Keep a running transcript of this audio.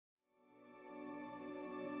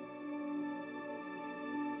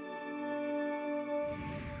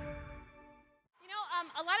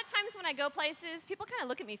a lot of times when I go places, people kind of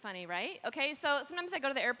look at me funny, right? Okay, so sometimes I go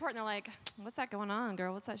to the airport and they're like, what's that going on,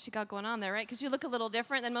 girl? What's that she got going on there, right? Because you look a little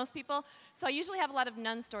different than most people. So I usually have a lot of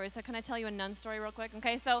nun stories. So can I tell you a nun story real quick?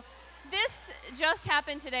 Okay, so this just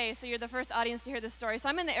happened today, so you're the first audience to hear this story. So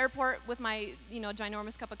I'm in the airport with my,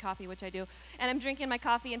 ginormous cup of coffee, which I do, and I'm drinking my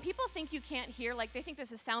coffee, and people think you can't hear, like they think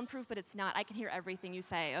this is soundproof, but it's not. I can hear everything you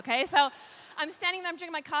say, okay? So I'm standing there, I'm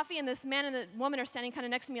drinking my coffee, and this man and the woman are standing kind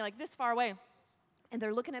of next to me, like this far away. And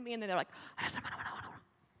they're looking at me, and they're like,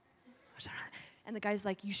 and the guy's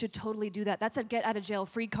like, you should totally do that. That's a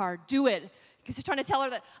get-out-of-jail-free card. Do it. Because he's trying to tell her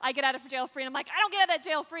that I get out of jail free. And I'm like, I don't get out of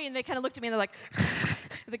jail free. And they kind of looked at me, and they're like,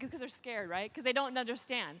 because they're scared, right? Because they don't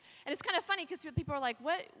understand. And it's kind of funny because people are like,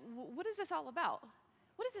 what is this all about?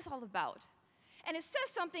 What is this all about? And it says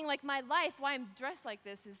something like my life, why I'm dressed like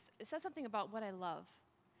this, it says something about what I love.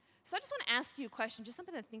 So I just want to ask you a question, just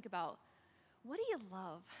something to think about. What do you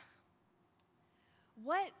love?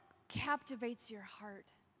 What captivates your heart?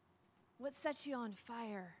 What sets you on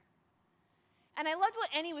fire? And I loved what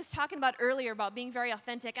Annie was talking about earlier about being very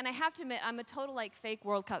authentic. And I have to admit, I'm a total fake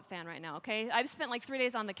World Cup fan right now, okay? I've spent 3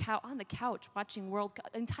 days on the couch watching World Cup,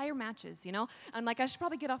 entire matches, I'm like, I should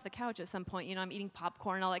probably get off the couch at some point, I'm eating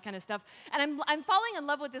popcorn, all that kind of stuff. And I'm falling in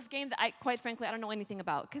love with this game that quite frankly, I don't know anything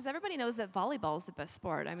about. Because everybody knows that volleyball is the best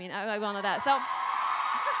sport. I mean, I well know that. So.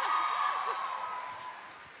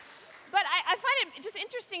 But I find it just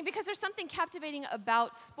interesting because there's something captivating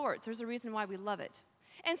about sports. There's a reason why we love it.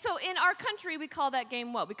 And so in our country, we call that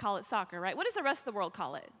game what? We call it soccer, right? What does the rest of the world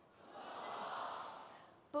call it?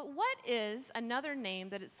 But what is another name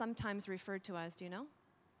that it's sometimes referred to as, do you know?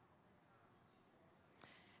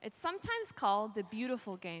 It's sometimes called the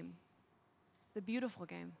beautiful game. The beautiful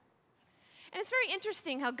game. And it's very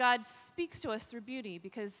interesting how God speaks to us through beauty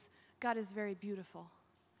because God is very beautiful.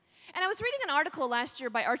 And I was reading an article last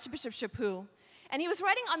year by Archbishop Chaput, and he was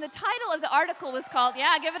writing on the title of the article was called,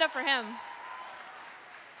 yeah, give it up for him.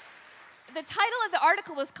 The title of the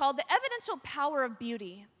article was called The Evidential Power of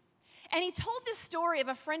Beauty. And he told this story of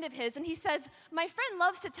a friend of his, and he says, my friend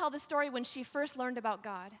loves to tell the story when she first learned about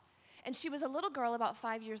God. And she was a little girl about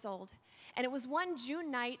 5 years old. And it was one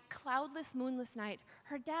June night, cloudless, moonless night.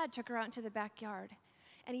 Her dad took her out into the backyard.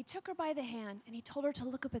 And he took her by the hand, and he told her to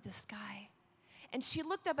look up at the sky. And she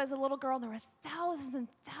looked up as a little girl, and there were thousands and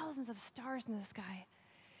thousands of stars in the sky.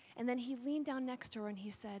 And then he leaned down next to her, and he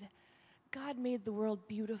said, God made the world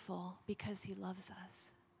beautiful because he loves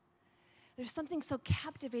us. There's something so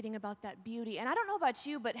captivating about that beauty. And I don't know about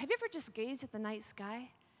you, but have you ever just gazed at the night sky?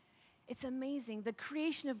 It's amazing. The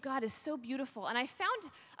creation of God is so beautiful. And I found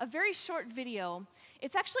a very short video.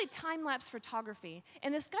 It's actually time-lapse photography.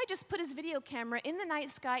 And this guy just put his video camera in the night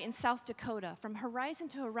sky in South Dakota from horizon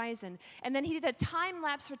to horizon. And then he did a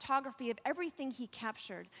time-lapse photography of everything he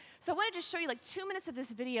captured. So I wanted to show you 2 minutes of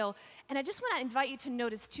this video. And I just want to invite you to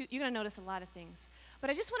notice you're going to notice a lot of things. But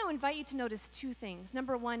I just want to invite you to notice two things.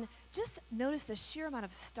 Number one, just notice the sheer amount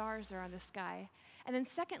of stars there are on the sky. And then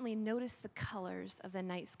secondly, notice the colors of the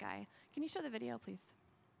night sky. Can you show the video, please?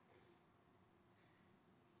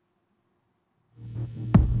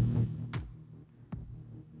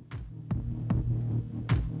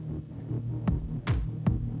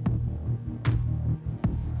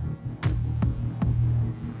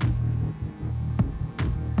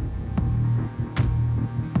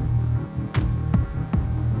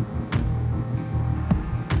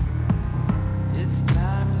 It's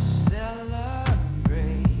time to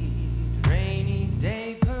celebrate. Rainy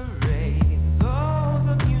day parades. Oh,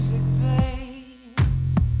 the music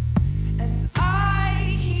plays. And I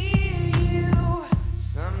hear you.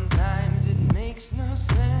 Sometimes it makes no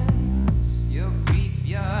sense. Your grief,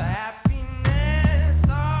 your happiness.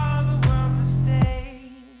 All the world's a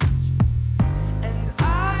stage. And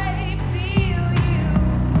I feel you.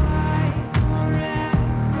 Why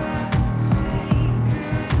forever say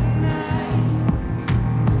goodnight?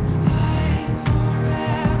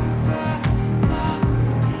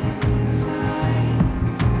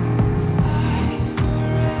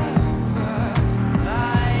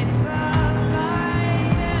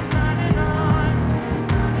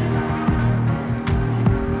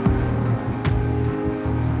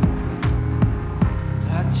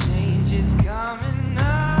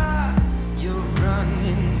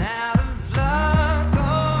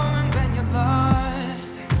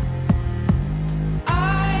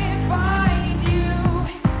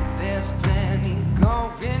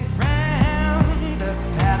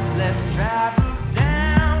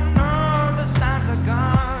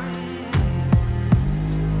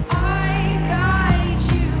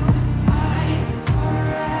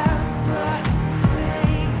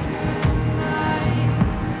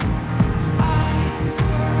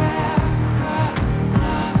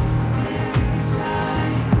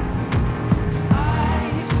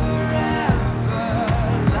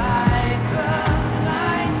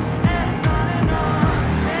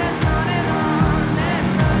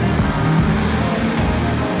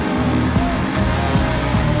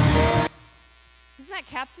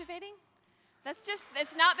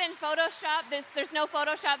 It's not been photoshopped. There's no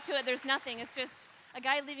Photoshop to it. There's nothing. It's just a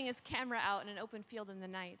guy leaving his camera out in an open field in the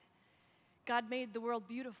night. God made the world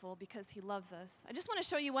beautiful because he loves us. I just want to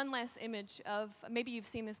show you one last image of, maybe you've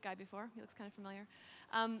seen this guy before. He looks kind of familiar.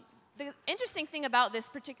 The interesting thing about this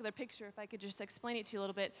particular picture, if I could just explain it to you a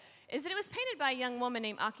little bit, is that it was painted by a young woman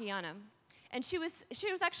named Akiana. And she was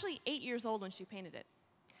actually 8 years old when she painted it.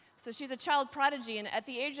 So she's a child prodigy, and at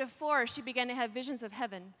the age of 4, she began to have visions of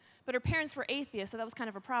heaven. But her parents were atheists, so that was kind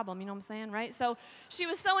of a problem, you know what I'm saying, right? So she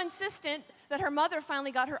was so insistent that her mother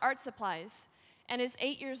finally got her art supplies. And as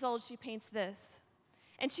 8 years old, she paints this.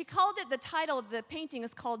 And she called it, the title of the painting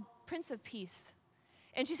is called Prince of Peace.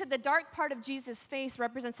 And she said the dark part of Jesus' face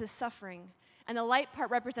represents his suffering, and the light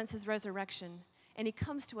part represents his resurrection. And he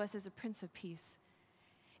comes to us as a Prince of Peace.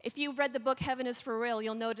 If you've read the book Heaven is for Real,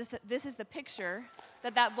 you'll notice that this is the picture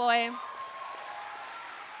that boy,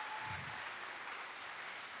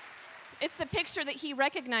 it's the picture that he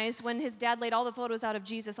recognized when his dad laid all the photos out of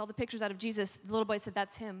Jesus, all the pictures out of Jesus. The little boy said,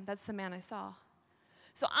 that's him, that's the man I saw.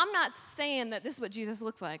 So I'm not saying that this is what Jesus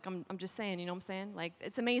looks like. I'm just saying, you know what I'm saying? Like,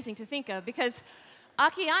 it's amazing to think of, because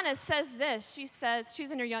Akiana says this. She says, she's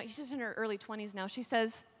in her early 20s now. She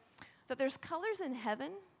says that there's colors in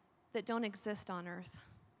heaven that don't exist on earth.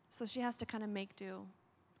 So she has to kind of make do.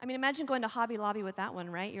 I mean, imagine going to Hobby Lobby with that one,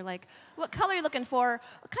 right? You're like, what color are you looking for?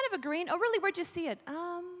 Kind of a green. Oh, really? Where'd you see it?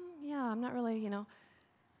 Yeah, I'm not really, you know.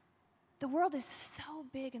 The world is so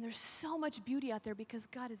big, and there's so much beauty out there because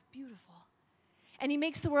God is beautiful. And he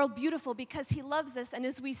makes the world beautiful because he loves us. And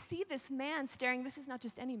as we see this man staring, this is not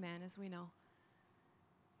just any man, as we know.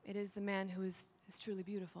 It is the man who is truly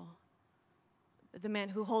beautiful. The man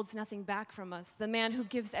who holds nothing back from us. The man who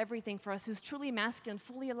gives everything for us, who's truly masculine,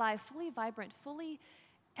 fully alive, fully vibrant, fully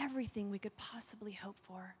everything we could possibly hope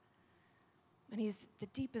for. And he's the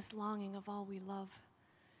deepest longing of all we love.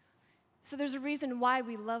 So there's a reason why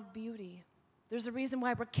we love beauty. There's a reason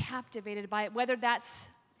why we're captivated by it, whether that's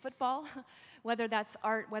football, whether that's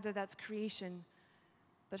art, whether that's creation.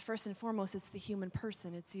 But first and foremost, it's the human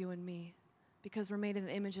person. It's you and me, because we're made in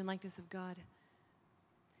the image and likeness of God.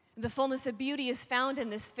 The fullness of beauty is found in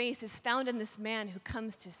this face, is found in this man who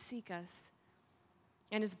comes to seek us.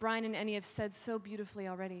 And as Brian and Annie have said so beautifully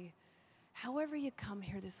already, however you come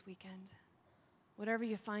here this weekend, whatever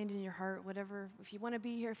you find in your heart, whatever, if you want to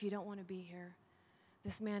be here, if you don't want to be here,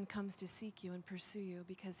 this man comes to seek you and pursue you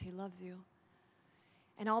because he loves you.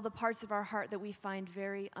 And all the parts of our heart that we find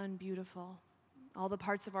very unbeautiful, all the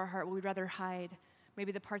parts of our heart we'd rather hide,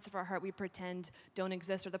 maybe the parts of our heart we pretend don't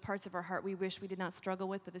exist, or the parts of our heart we wish we did not struggle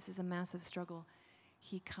with, but this is a massive struggle.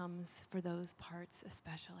 He comes for those parts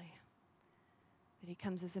especially. That he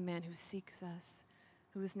comes as a man who seeks us,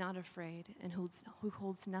 who is not afraid, and who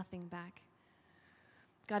holds nothing back.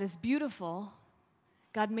 God is beautiful.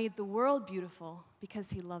 God made the world beautiful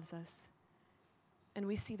because he loves us. And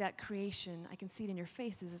we see that creation. I can see it in your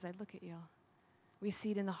faces as I look at you. We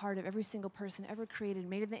see it in the heart of every single person ever created,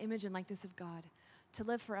 made in the image and likeness of God, to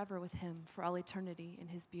live forever with him for all eternity in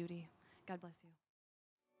his beauty. God bless you.